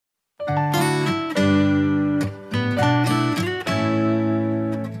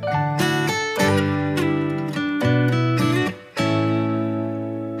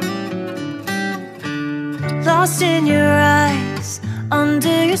lost in your eyes,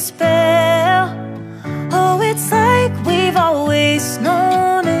 under your spell. Oh, it's like we've always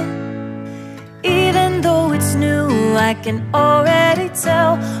known it. Even though it's new, I can already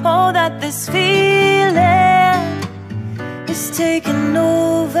tell. Oh, that this feeling is taking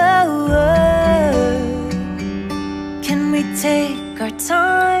over. Can we take our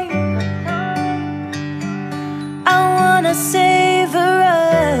time? I wanna savor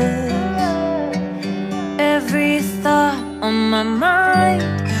us. Every thought on my mind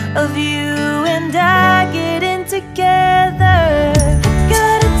of you and I getting together. I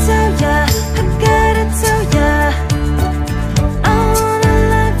gotta tell ya, I gotta tell ya, I wanna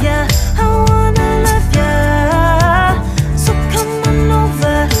love ya, I wanna love ya. So come on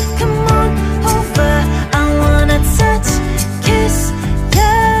over, come on over. I wanna touch, kiss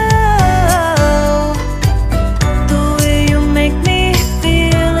ya. The way you make me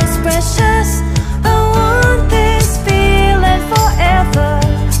feel is precious. I want this feeling forever.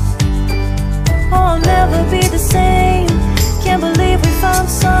 Oh, I'll never be the same. Can't believe we found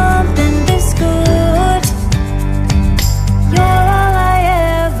something this good. You're all I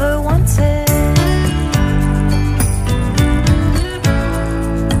ever wanted.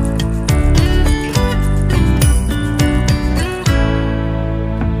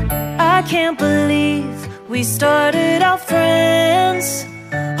 I can't believe we started out friends.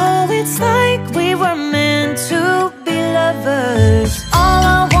 Oh, it's like we were meant to be lovers. All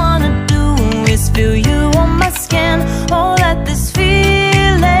I wanna do is feel you on my skin. Oh, let this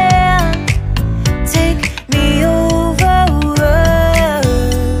feeling take me over.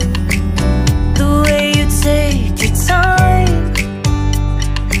 The way you take your time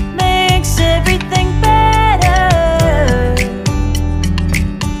makes everything better.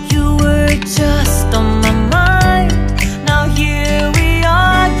 You were just on my mind, now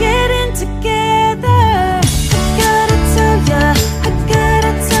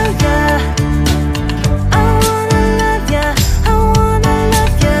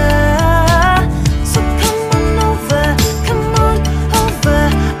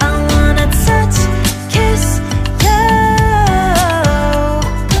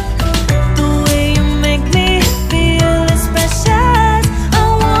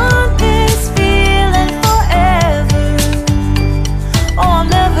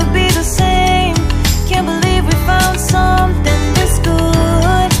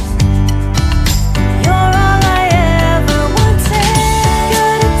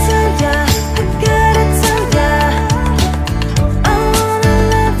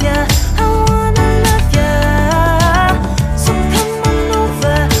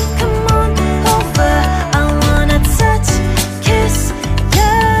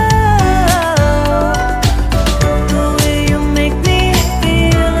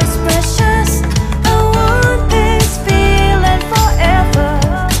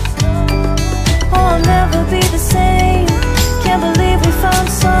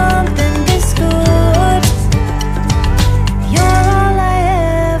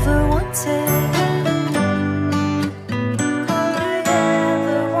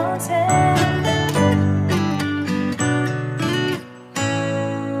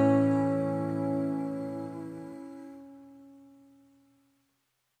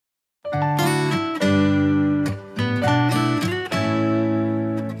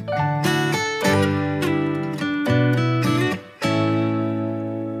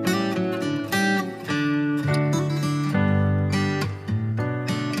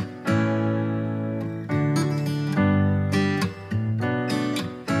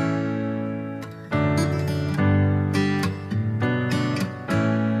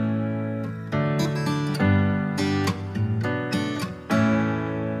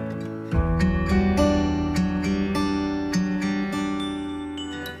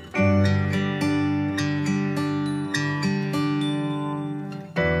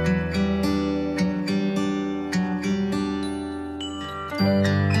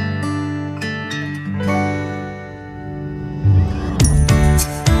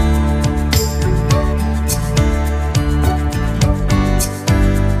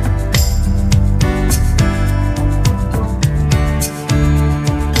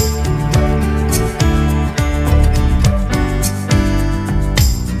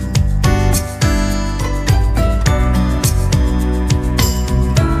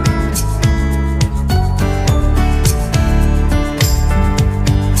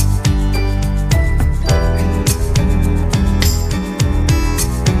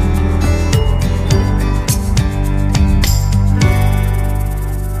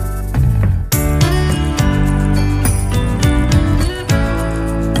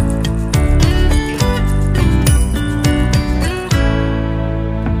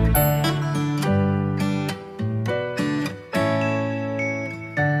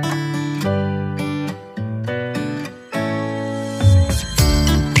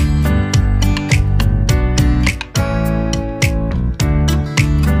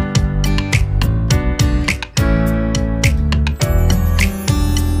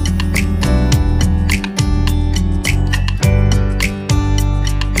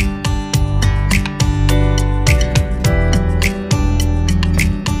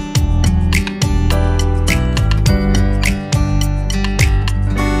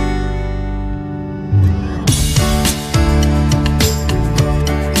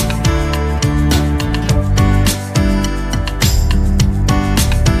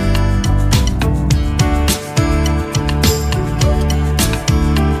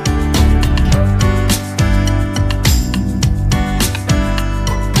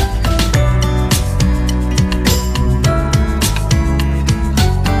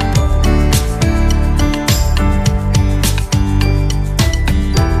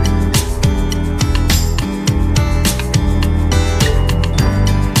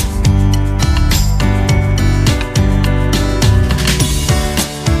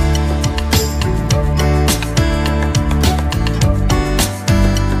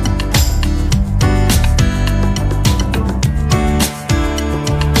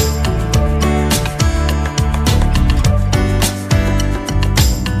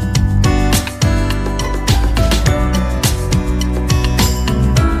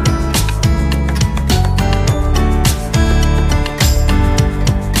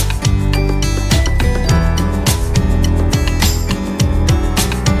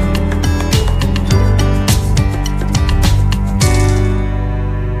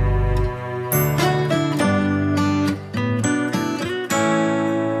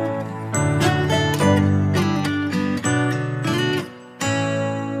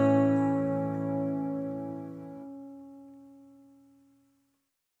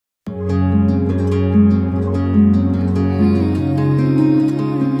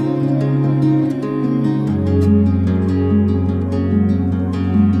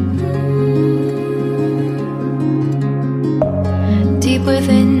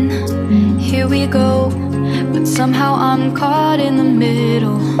Somehow I'm caught in the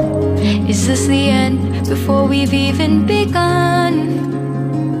middle. Is this the end before we've even begun?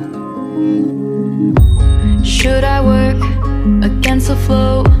 Should I work against the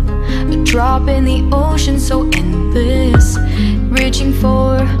flow? A drop in the ocean so endless, reaching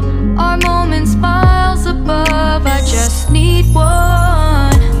for our moments miles above. I just need one.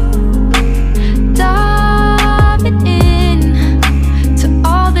 Diving in to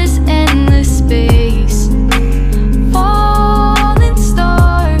all this endless space, falling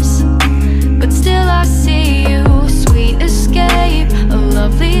stars, but still I see you. Sweet escape, a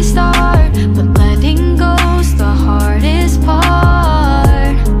lovely start, but letting go's the hardest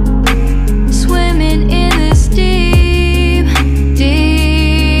part. Swimming in this deep,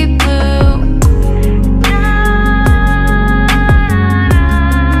 deep blue.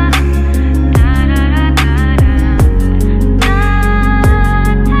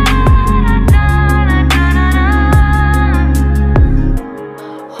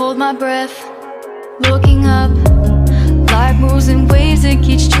 Hold my breath, looking up. Life moves in waves that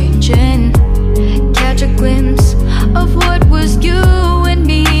keeps changing. Catch a glimpse of what was you and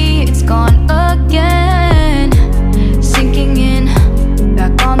me. It's gone again. Sinking in,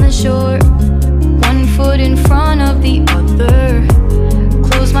 back on the shore. One foot in front of the other.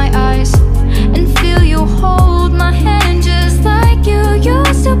 Close my eyes and feel you hold my hand just like you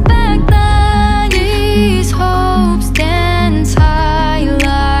used to back then. These hopes dance high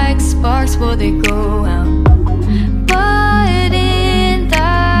like sparks before they go out. But in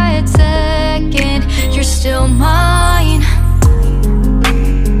that second, you're still mine.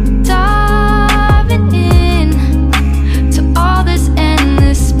 Diving in to all this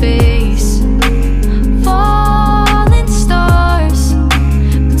endless space, falling stars,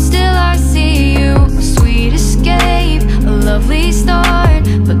 but still I see you. A sweet escape, a lovely start,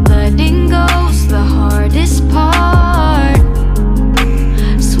 but letting go's the hardest part.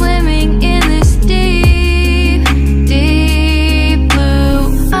 Swimming in this deep, deep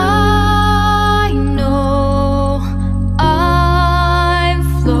blue. I know I'm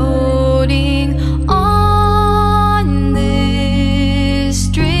floating on this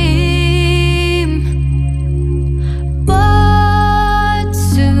dream, but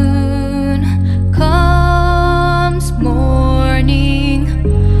soon comes morning.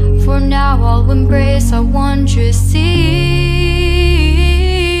 For now I'll embrace our wondrous sea.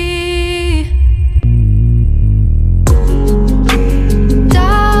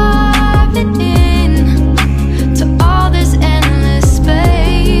 Diving in to all this endless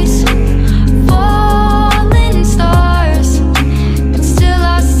space, falling stars, but still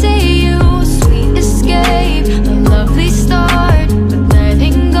I see you. Sweet escape, a lovely start, but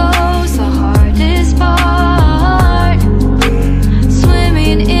letting go's the hardest part.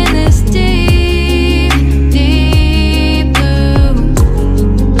 Swimming in this deep, deep blue.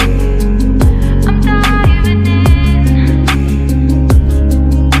 I'm diving in.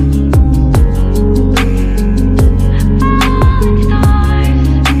 Falling stars,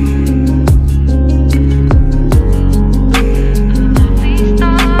 a lovely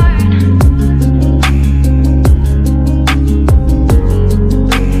start.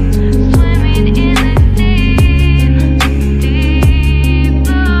 Swimming in this deep, deep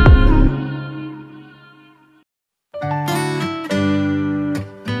blue.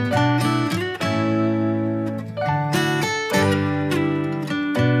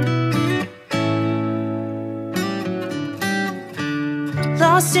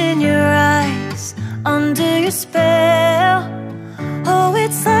 Lost in your eyes, under your spell. Oh,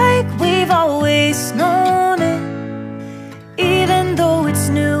 it's like we've always known it. Even though it's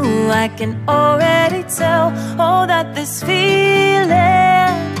new, I can already tell. Oh, that this feeling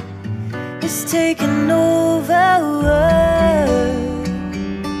is taking over.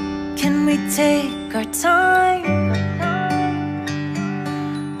 Can we take our time?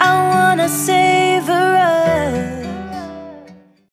 I wanna say